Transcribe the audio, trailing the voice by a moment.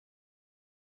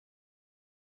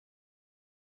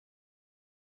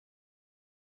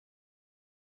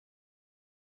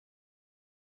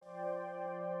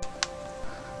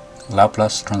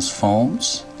Laplace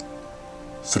Transforms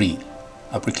 3.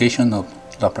 Application of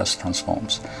Laplace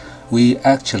Transforms. We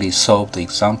actually solved the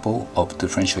example of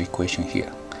differential equation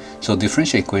here. So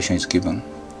differential equation is given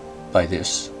by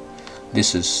this.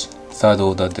 This is third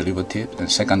order derivative and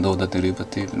second order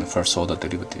derivative and first order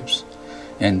derivatives.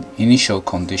 And initial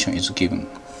condition is given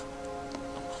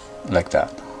like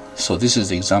that. So this is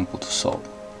the example to solve.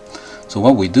 So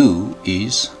what we do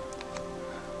is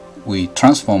we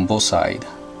transform both sides.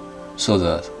 So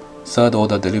the third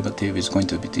order derivative is going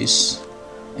to be this,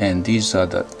 and these are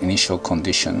the initial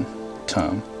condition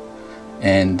term,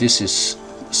 and this is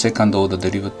second order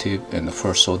derivative and the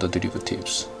first order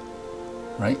derivatives,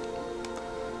 right?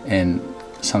 And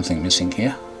something missing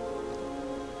here,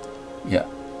 yeah,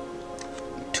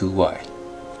 2y.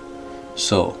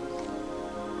 So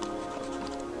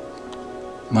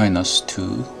minus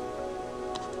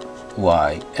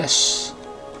 2ys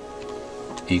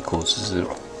equals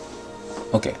 0.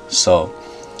 Okay, so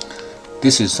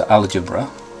this is algebra.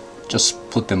 Just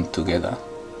put them together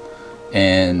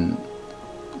and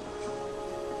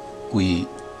we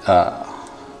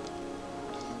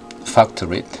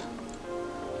factor it,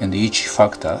 and each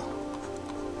factor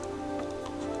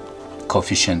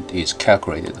coefficient is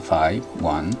calculated 5,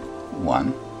 1,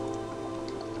 1.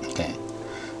 Okay,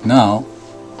 now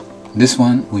this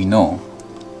one we know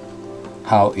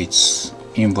how it's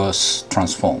inverse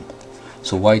transform.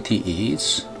 So yt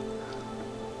is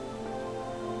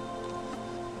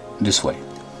this way,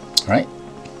 right?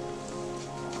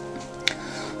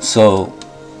 So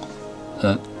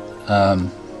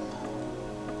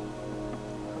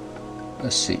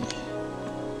let's see,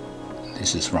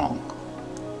 this is wrong,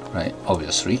 right?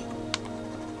 Obviously.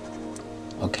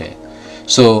 Okay,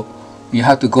 so you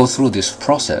have to go through this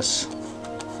process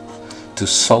to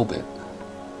solve it,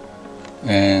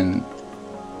 and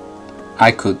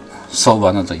I could solve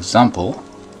another example.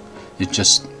 It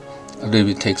just a little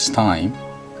bit takes time,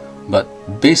 but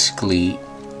basically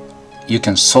you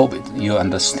can solve it. You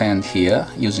understand here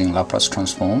using Laplace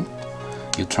transform.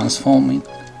 You transform it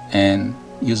and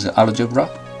use the algebra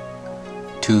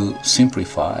to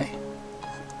simplify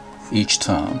each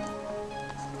term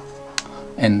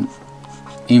and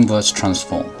inverse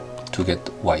transform to get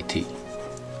yt.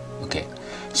 Okay,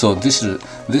 so this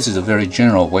is a very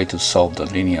general way to solve the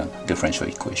linear differential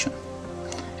equation,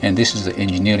 and this is the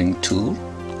engineering tool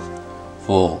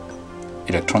for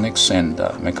electronics and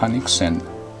mechanics and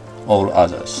all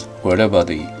others, wherever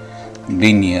the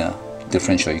linear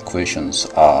differential equations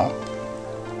are.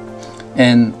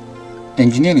 And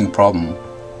engineering problem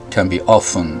can be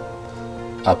often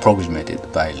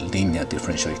approximated by linear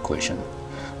differential equation.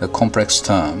 The complex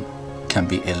term can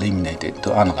be eliminated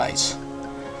to analyze,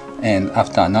 and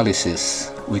after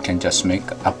analysis we can just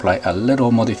apply a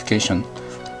little modification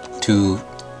to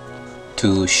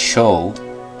show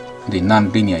the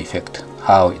nonlinear effect,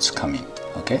 how it's coming.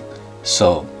 Okay,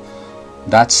 so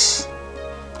that's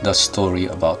the story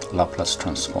about Laplace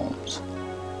transforms.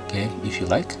 Okay, if you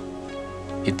like,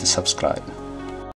 hit the subscribe.